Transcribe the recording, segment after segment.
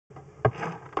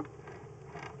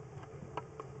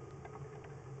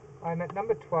I'm at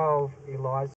number 12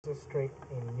 Eliza Street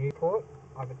in Newport.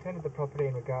 I've attended the property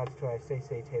in regards to a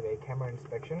CCTV camera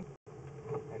inspection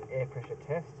and air pressure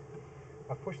test.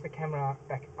 I've pushed the camera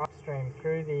back upstream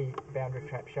through the boundary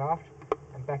trap shaft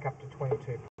and back up to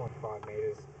 22.5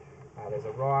 metres. There's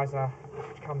a riser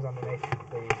which comes underneath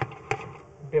the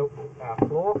built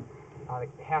floor.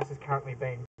 The house is currently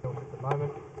being built at the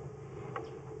moment.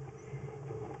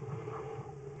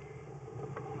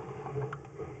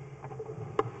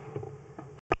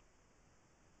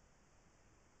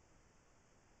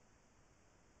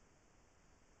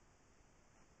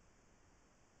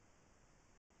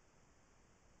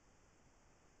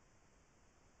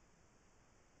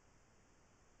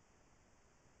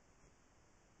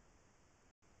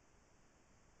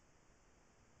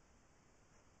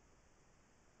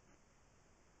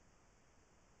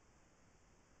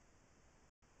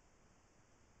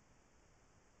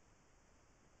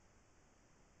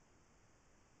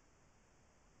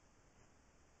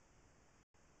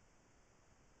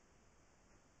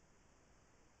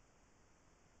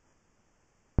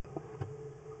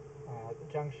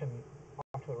 The junction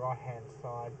off to the right hand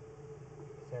side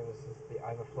services the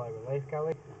overflow relief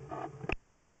gully.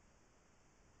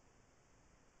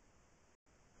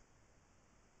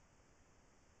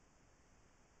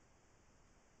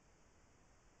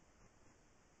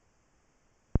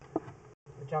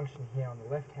 The junction here on the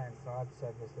left hand side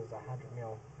services a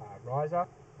 100mm riser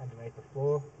underneath the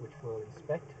floor, which we'll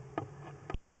inspect.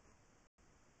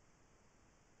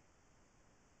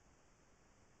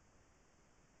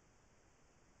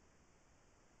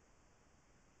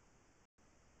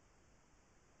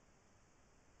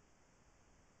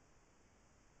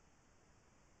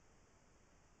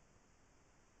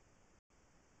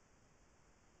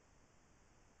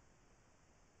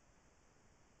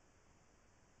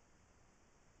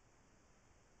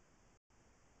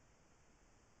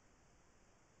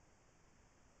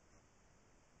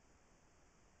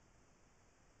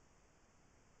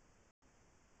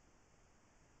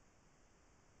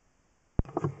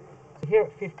 So here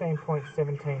at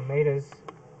 15.17 metres,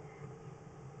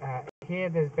 here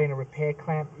there's been a repair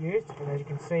clamp used, and as you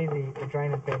can see the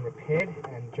drain has been repaired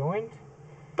and joined.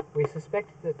 We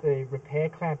suspect that the repair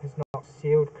clamp is not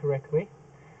sealed correctly,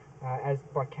 as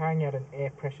by carrying out an air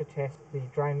pressure test the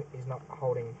drain is not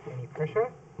holding any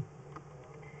pressure,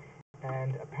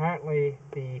 and apparently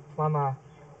the plumber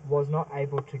was not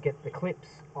able to get the clips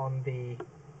on the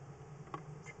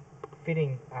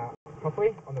fitting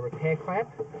properly on the repair clamp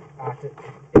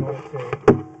in order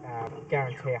to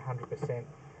guarantee 100%.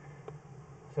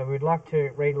 So we'd like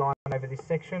to reline over this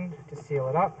section to seal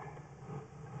it up.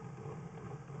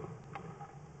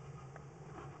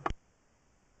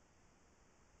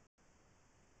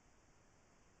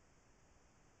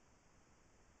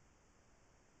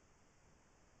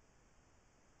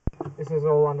 This is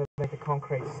all underneath a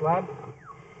concrete slab.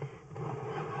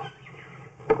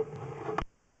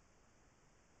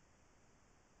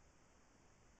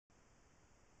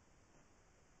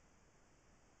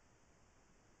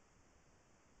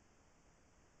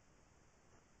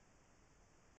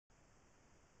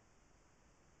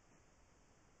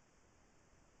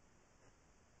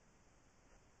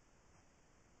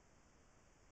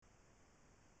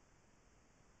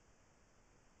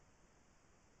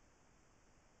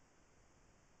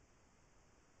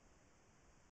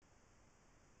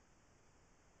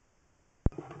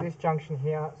 This junction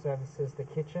here services the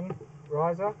kitchen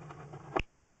riser.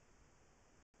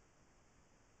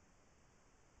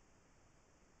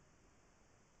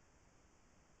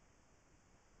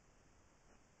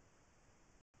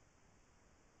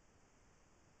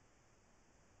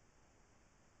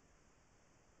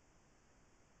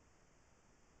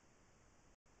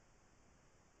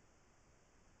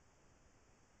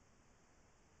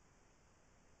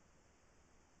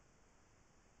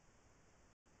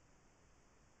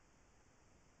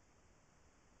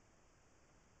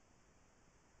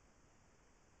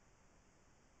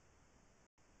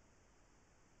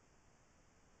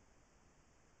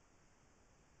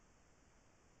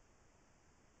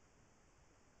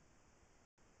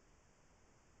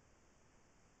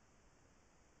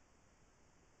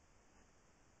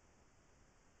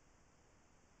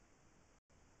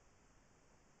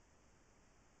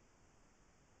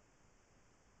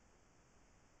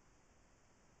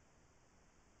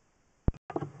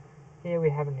 Here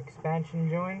we have an expansion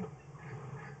join.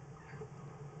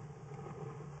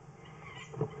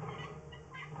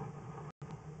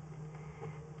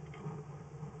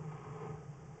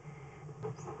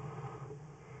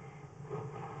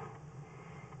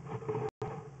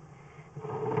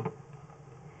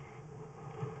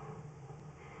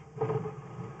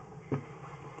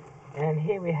 And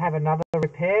here we have another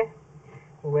repair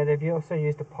where they've also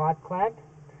used a pipe clamp.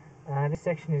 This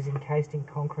section is encased in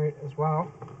concrete as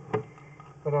well,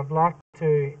 but I'd like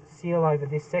to seal over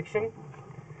this section.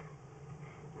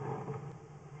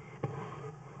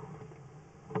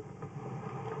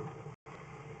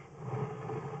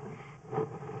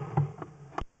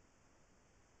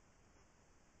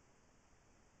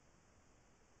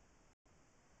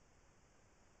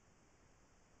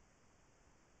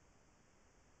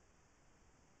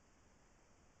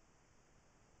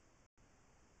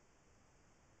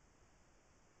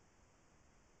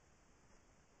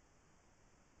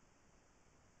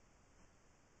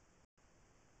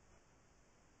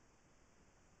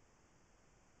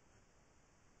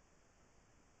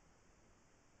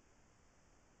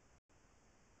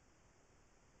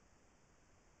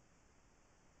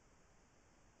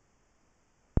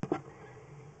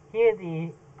 Here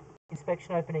the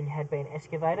inspection opening had been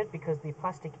excavated because the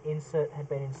plastic insert had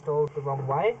been installed the wrong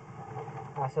way.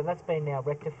 So that's been now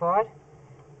rectified.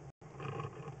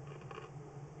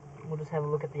 We'll just have a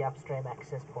look at the upstream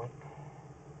access point.